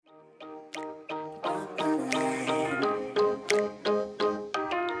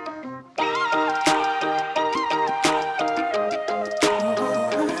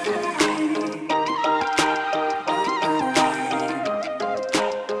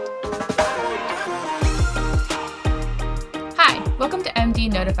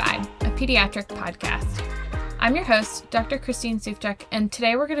Notified, a pediatric podcast. I'm your host, Dr. Christine Sufchuk, and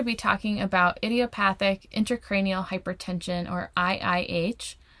today we're going to be talking about idiopathic intracranial hypertension, or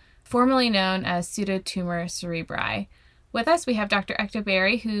IIH, formerly known as pseudotumor cerebri. With us, we have Dr. Ekta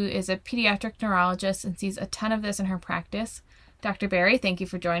Bery, who is a pediatric neurologist and sees a ton of this in her practice. Dr. Bery, thank you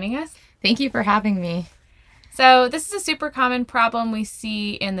for joining us. Thank you for having me. So this is a super common problem we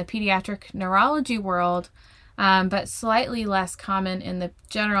see in the pediatric neurology world, but slightly less common in the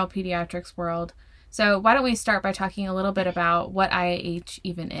general pediatrics world. So why don't we start by talking a little bit about what IIH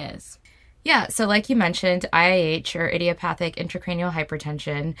even is? Yeah, so like you mentioned, IIH, or idiopathic intracranial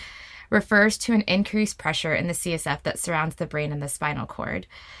hypertension, refers to an increased pressure in the CSF that surrounds the brain and the spinal cord.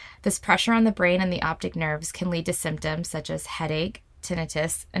 This pressure on the brain and the optic nerves can lead to symptoms such as headache,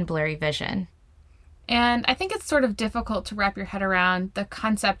 tinnitus, and blurry vision. And I think it's sort of difficult to wrap your head around the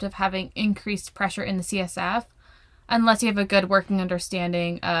concept of having increased pressure in the CSF unless you have a good working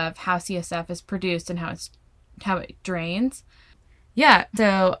understanding of how CSF is produced and how it drains. Yeah,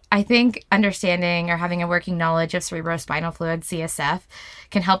 so I think understanding or having a working knowledge of cerebrospinal fluid, CSF,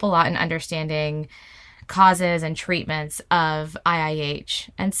 can help a lot in understanding causes and treatments of IIH.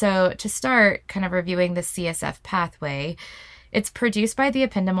 And so to start kind of reviewing the CSF pathway, it's produced by the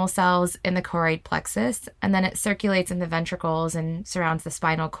ependymal cells in the choroid plexus, and then it circulates in the ventricles and surrounds the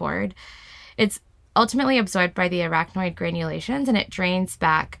spinal cord. It's ultimately absorbed by the arachnoid granulations, and it drains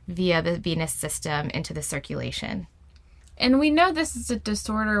back via the venous system into the circulation. And we know this is a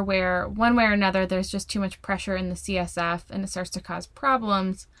disorder where, one way or another, there's just too much pressure in the CSF and it starts to cause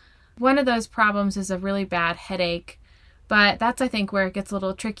problems. One of those problems is a really bad headache, but that's, I think, where it gets a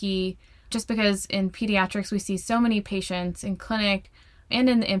little tricky, just because in pediatrics we see so many patients in clinic and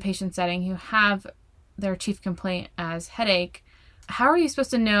in the inpatient setting who have their chief complaint as headache. How are you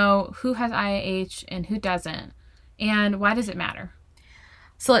supposed to know who has IIH and who doesn't? And why does it matter?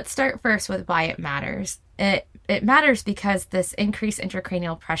 So let's start first with why it matters. It matters because this increased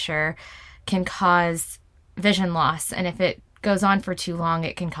intracranial pressure can cause vision loss, and if it goes on for too long,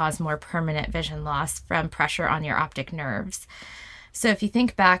 it can cause more permanent vision loss from pressure on your optic nerves. So if you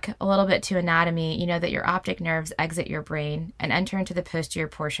think back a little bit to anatomy, you know that your optic nerves exit your brain and enter into the posterior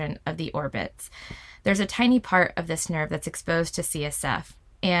portion of the orbits. There's a tiny part of this nerve that's exposed to CSF,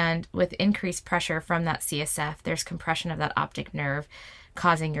 and with increased pressure from that CSF, there's compression of that optic nerve,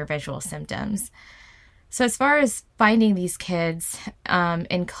 causing your visual symptoms. So as far as finding these kids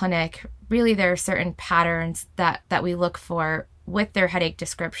in clinic, really there are certain patterns that we look for with their headache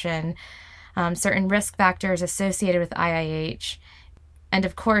description, certain risk factors associated with IIH, and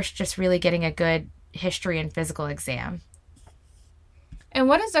of course, just really getting a good history and physical exam. And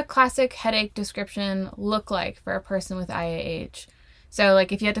what does a classic headache description look like for a person with IIH? So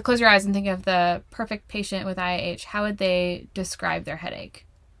like if you had to close your eyes and think of the perfect patient with IIH, how would they describe their headache?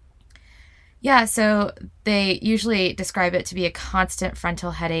 Yeah, so they usually describe it to be a constant frontal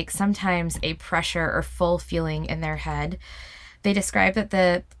headache, sometimes a pressure or full feeling in their head. They describe that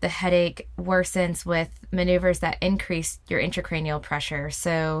the headache worsens with maneuvers that increase your intracranial pressure.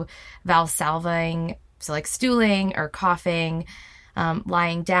 So valsalvaing, so like stooling or coughing,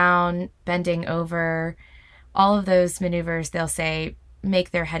 lying down, bending over, all of those maneuvers, they'll say, make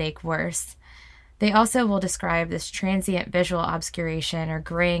their headache worse. They also will describe this transient visual obscuration or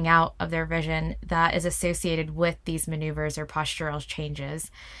graying out of their vision that is associated with these maneuvers or postural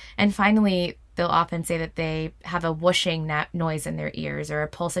changes. And finally, they'll often say that they have a whooshing noise in their ears or a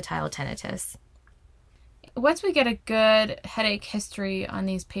pulsatile tinnitus. Once we get a good headache history on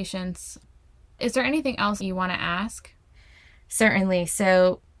these patients, is there anything else you want to ask? Certainly.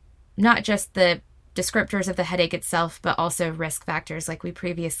 So not just the descriptors of the headache itself, but also risk factors like we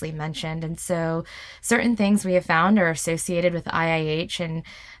previously mentioned. And so certain things we have found are associated with IIH, and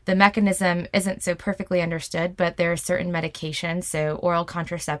the mechanism isn't so perfectly understood, but there are certain medications, so oral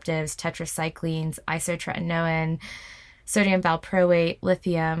contraceptives, tetracyclines, isotretinoin, sodium valproate,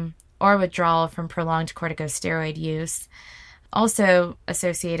 lithium, or withdrawal from prolonged corticosteroid use. Also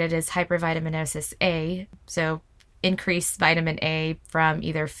associated is hypervitaminosis A, so increased vitamin A from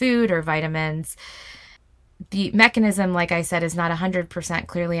either food or vitamins. The mechanism, like I said, is not 100%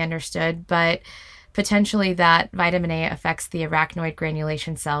 clearly understood, but potentially that vitamin A affects the arachnoid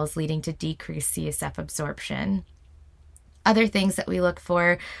granulation cells, leading to decreased CSF absorption. Other things that we look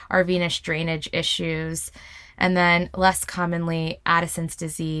for are venous drainage issues, and then less commonly Addison's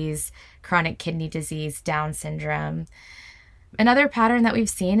disease, chronic kidney disease, Down syndrome. Another pattern that we've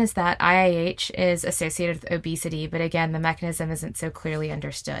seen is that IIH is associated with obesity, but again, the mechanism isn't so clearly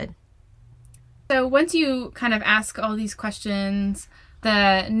understood. So once you kind of ask all these questions,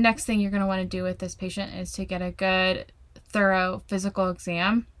 the next thing you're going to want to do with this patient is to get a good thorough physical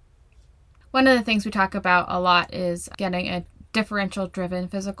exam. One of the things we talk about a lot is getting a differential-driven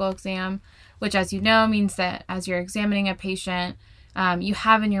physical exam, which, as you know, means that as you're examining a patient, you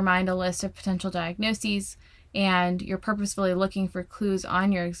have in your mind a list of potential diagnoses, and you're purposefully looking for clues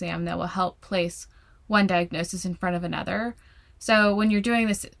on your exam that will help place one diagnosis in front of another. So when you're doing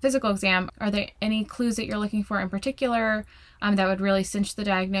this physical exam, are there any clues that you're looking for in particular that would really cinch the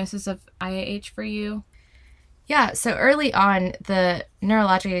diagnosis of IIH for you? Yeah, so early on, the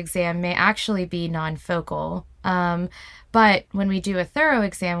neurologic exam may actually be non-focal. But when we do a thorough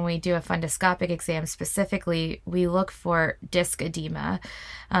exam, when we do a fundoscopic exam specifically, we look for disc edema.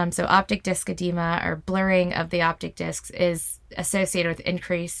 So optic disc edema, or blurring of the optic discs, is associated with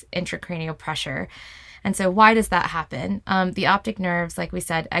increased intracranial pressure. And so why does that happen? The optic nerves, like we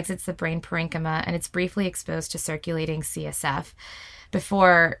said, exits the brain parenchyma, and it's briefly exposed to circulating CSF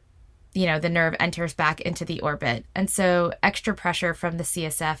before the nerve enters back into the orbit. And so extra pressure from the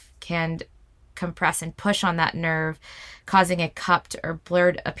CSF can compress and push on that nerve, causing a cupped or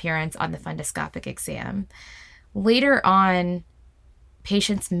blurred appearance on the fundoscopic exam. Later on,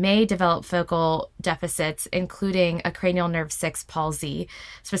 patients may develop focal deficits, including a cranial nerve 6 palsy,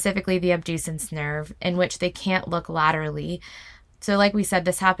 specifically the abducens nerve, in which they can't look laterally. So like we said,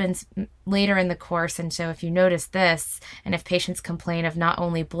 this happens later in the course. And so if you notice this, and if patients complain of not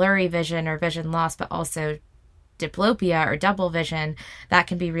only blurry vision or vision loss, but also diplopia or double vision, that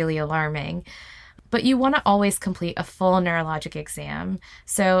can be really alarming. But you want to always complete a full neurologic exam.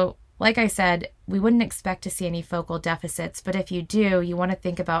 So like I said, we wouldn't expect to see any focal deficits, but if you do, you want to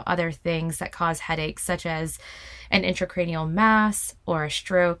think about other things that cause headaches, such as an intracranial mass or a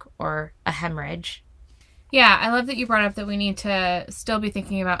stroke or a hemorrhage. Yeah, I love that you brought up that we need to still be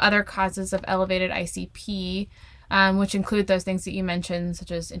thinking about other causes of elevated ICP, which include those things that you mentioned,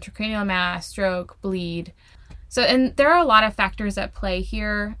 such as intracranial mass, stroke, bleed. So, and there are a lot of factors at play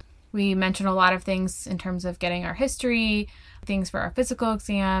here. We mentioned a lot of things in terms of getting our history, things for our physical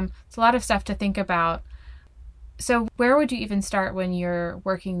exam. It's a lot of stuff to think about. So where would you even start when you're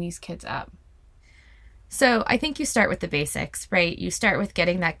working these kids up? So I think you start with the basics, right? You start with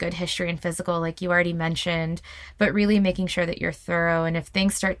getting that good history and physical, like you already mentioned, but really making sure that you're thorough. And if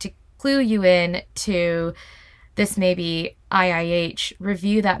things start to clue you in to this may be IIH,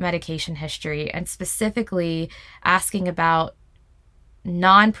 review that medication history, and specifically asking about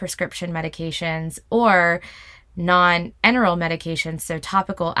non-prescription medications or non-enteral medications, so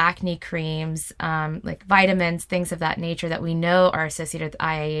topical acne creams, like vitamins, things of that nature that we know are associated with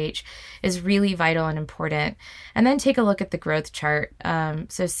IIH is really vital and important. And then take a look at the growth chart.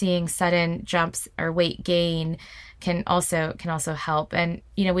 So seeing sudden jumps or weight gain can also help. And,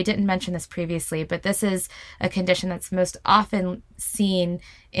 we didn't mention this previously, but this is a condition that's most often seen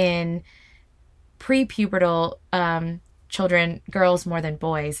in prepubertal children, girls more than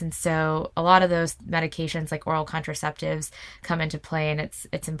boys. And so a lot of those medications like oral contraceptives come into play, and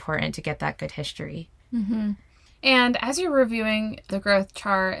it's important to get that good history. Mm-hmm. And as you're reviewing the growth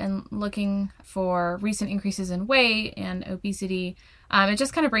chart and looking for recent increases in weight and obesity, it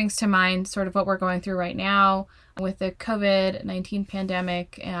just kind of brings to mind sort of what we're going through right now with the COVID-19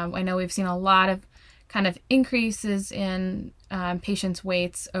 pandemic. I know we've seen a lot of kind of increases in patients'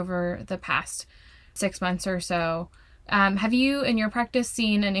 weights over the past 6 months or so. Have you, in your practice,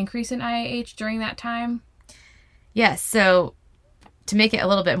 seen an increase in IIH during that time? Yes. So to make it a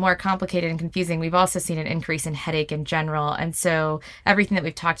little bit more complicated and confusing, we've also seen an increase in headache in general. And so everything that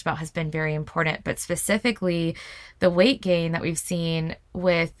we've talked about has been very important, but specifically the weight gain that we've seen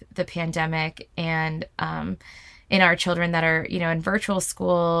with the pandemic and in our children that are, in virtual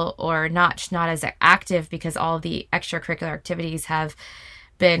school or not as active because all of the extracurricular activities have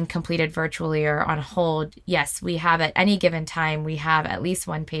been completed virtually or on hold. Yes, we have at any given time, we have at least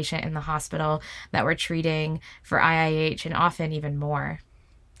one patient in the hospital that we're treating for IIH, and often even more.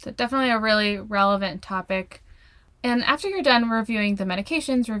 So definitely a really relevant topic. And after you're done reviewing the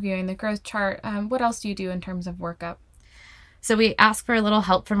medications, reviewing the growth chart, what else do you do in terms of workup? So we ask for a little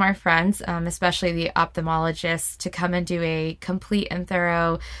help from our friends, especially the ophthalmologists, to come and do a complete and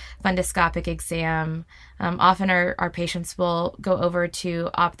thorough fundoscopic exam. Often our patients will go over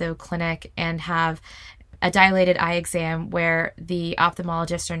to ophtho clinic and have a dilated eye exam where the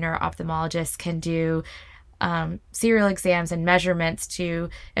ophthalmologist or neuro-ophthalmologist can do serial exams and measurements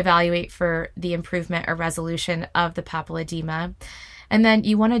to evaluate for the improvement or resolution of the papilledema. And then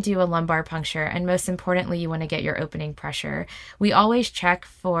you want to do a lumbar puncture, and most importantly, you want to get your opening pressure. We always check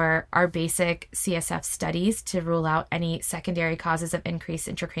for our basic CSF studies to rule out any secondary causes of increased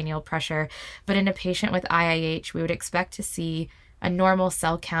intracranial pressure. But in a patient with IIH, we would expect to see a normal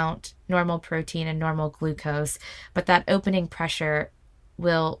cell count, normal protein, and normal glucose, but that opening pressure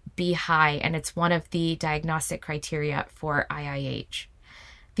will be high, and it's one of the diagnostic criteria for IIH.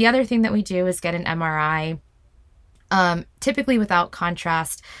 The other thing that we do is get an MRI, typically without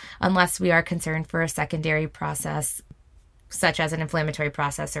contrast, unless we are concerned for a secondary process, such as an inflammatory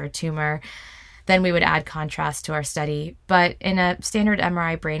process or a tumor. Then we would add contrast to our study. But in a standard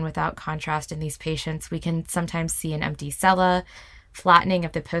MRI brain without contrast in these patients, we can sometimes see an empty cella, flattening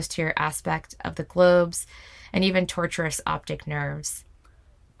of the posterior aspect of the globes, and even tortuous optic nerves.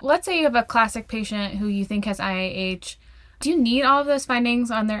 Let's say you have a classic patient who you think has IIH. Do you need all of those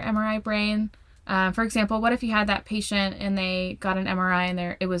findings on their MRI brain? For example, what if you had that patient and they got an MRI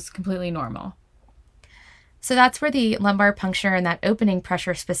and it was completely normal? So that's where the lumbar puncture and that opening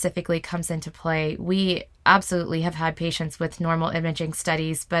pressure specifically comes into play. We absolutely have had patients with normal imaging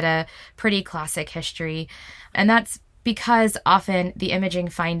studies, but a pretty classic history. And that's because often the imaging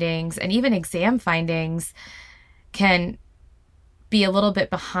findings and even exam findings can be a little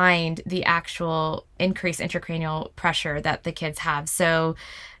bit behind the actual increased intracranial pressure that the kids have. So,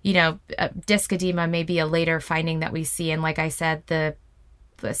 disc edema may be a later finding that we see. And like I said, the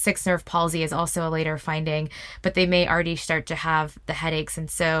sixth nerve palsy is also a later finding, but they may already start to have the headaches. And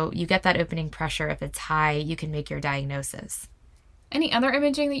so you get that opening pressure. If it's high, you can make your diagnosis. Any other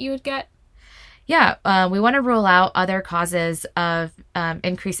imaging that you would get? Yeah, we want to rule out other causes of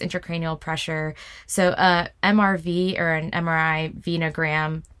increased intracranial pressure. So MRV or an MRI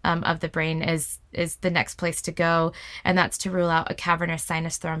venogram of the brain is the next place to go, and that's to rule out a cavernous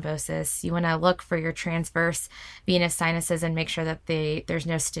sinus thrombosis. You want to look for your transverse venous sinuses and make sure that there's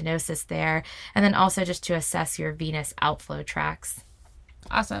no stenosis there, and then also just to assess your venous outflow tracts.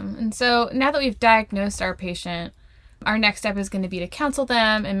 Awesome. And so now that we've diagnosed our patient, our next step is going to be to counsel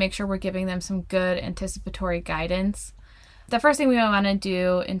them and make sure we're giving them some good anticipatory guidance. The first thing we want to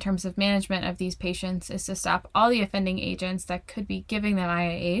do in terms of management of these patients is to stop all the offending agents that could be giving them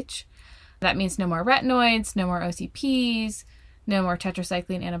IIH. That means no more retinoids, no more OCPs, no more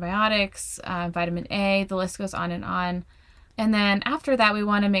tetracycline antibiotics, vitamin A, the list goes on. And then after that, we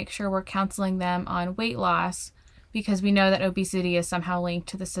want to make sure we're counseling them on weight loss because we know that obesity is somehow linked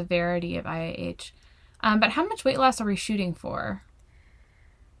to the severity of IIH. But how much weight loss are we shooting for?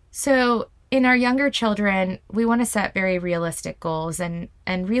 So in our younger children, we want to set very realistic goals and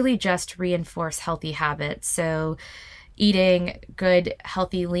really just reinforce healthy habits. So eating good,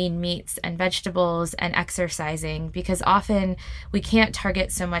 healthy, lean meats and vegetables and exercising, because often we can't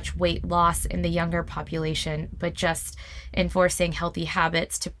target so much weight loss in the younger population, but just enforcing healthy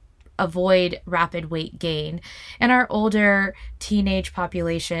habits to avoid rapid weight gain. In our older teenage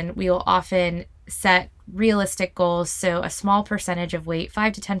population, we will often set realistic goals, so a small percentage of weight,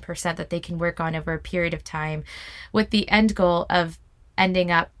 5 to 10% that they can work on over a period of time, with the end goal of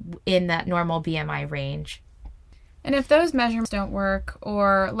ending up in that normal BMI range. And if those measurements don't work,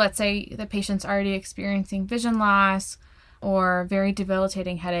 or let's say the patient's already experiencing vision loss or very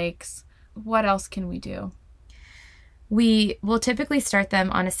debilitating headaches, what else can we do? We will typically start them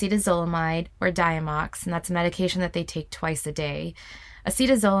on acetazolamide or Diamox, and that's a medication that they take twice a day.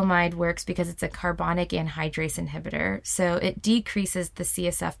 Acetazolamide works because it's a carbonic anhydrase inhibitor, so it decreases the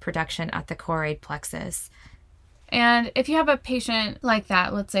CSF production at the choroid plexus. And if you have a patient like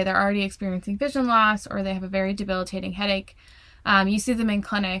that, let's say they're already experiencing vision loss or they have a very debilitating headache, you see them in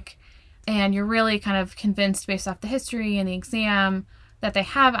clinic and you're really kind of convinced based off the history and the exam that they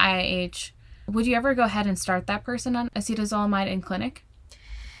have IIH, would you ever go ahead and start that person on acetazolamide in clinic?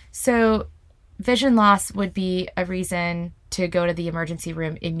 So vision loss would be a reason to go to the emergency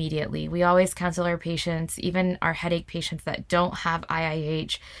room immediately. We always counsel our patients, even our headache patients that don't have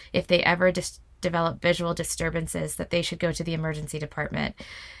IIH, if they ever develop visual disturbances, that they should go to the emergency department.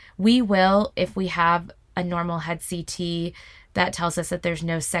 We will, if we have a normal head CT that tells us that there's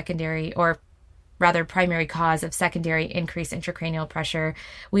no secondary or rather primary cause of secondary increased intracranial pressure,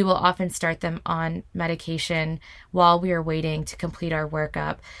 we will often start them on medication while we are waiting to complete our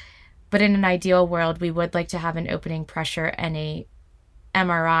workup. But in an ideal world, we would like to have an opening pressure and a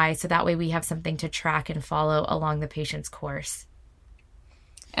MRI, so that way we have something to track and follow along the patient's course.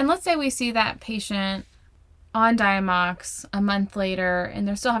 And let's say we see that patient on Diamox a month later and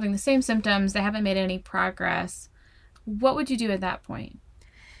they're still having the same symptoms, they haven't made any progress. What would you do at that point?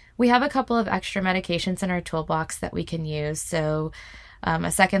 We have a couple of extra medications in our toolbox that we can use. So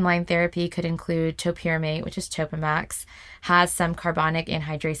a second-line therapy could include topiramate, which is Topamax, has some carbonic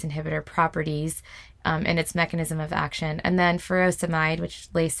anhydrase inhibitor properties in its mechanism of action. And then furosemide, which is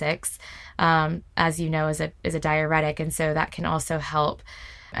Lasix, as you know, is a diuretic, and so that can also help.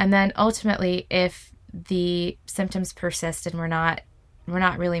 And then ultimately, if the symptoms persist and we're not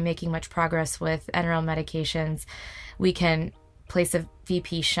really making much progress with enteral medications, we can place a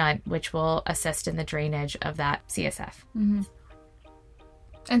VP shunt, which will assist in the drainage of that CSF. Mm-hmm.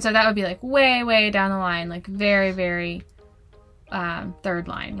 And so that would be like way, way down the line, like very, very third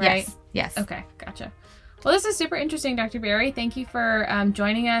line, right? Yes. Okay, gotcha. Well, this is super interesting, Dr. Bery. Thank you for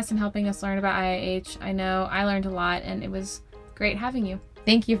joining us and helping us learn about IIH. I know I learned a lot, and it was great having you.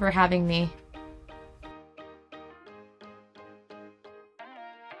 Thank you for having me.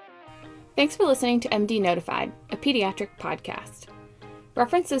 Thanks for listening to MD Notified, a pediatric podcast.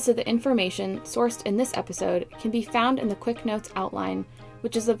 References to the information sourced in this episode can be found in the QuickNotes outline,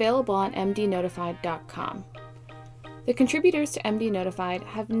 which is available on mdnotified.com. The contributors to MD Notified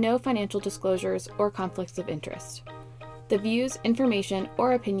have no financial disclosures or conflicts of interest. The views, information,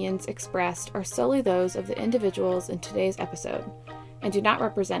 or opinions expressed are solely those of the individuals in today's episode and do not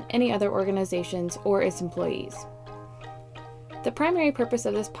represent any other organizations or its employees. The primary purpose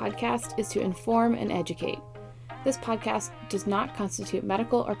of this podcast is to inform and educate. This podcast does not constitute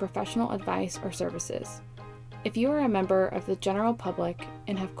medical or professional advice or services. If you are a member of the general public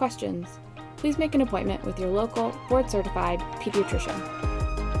and have questions, please make an appointment with your local board-certified pediatrician.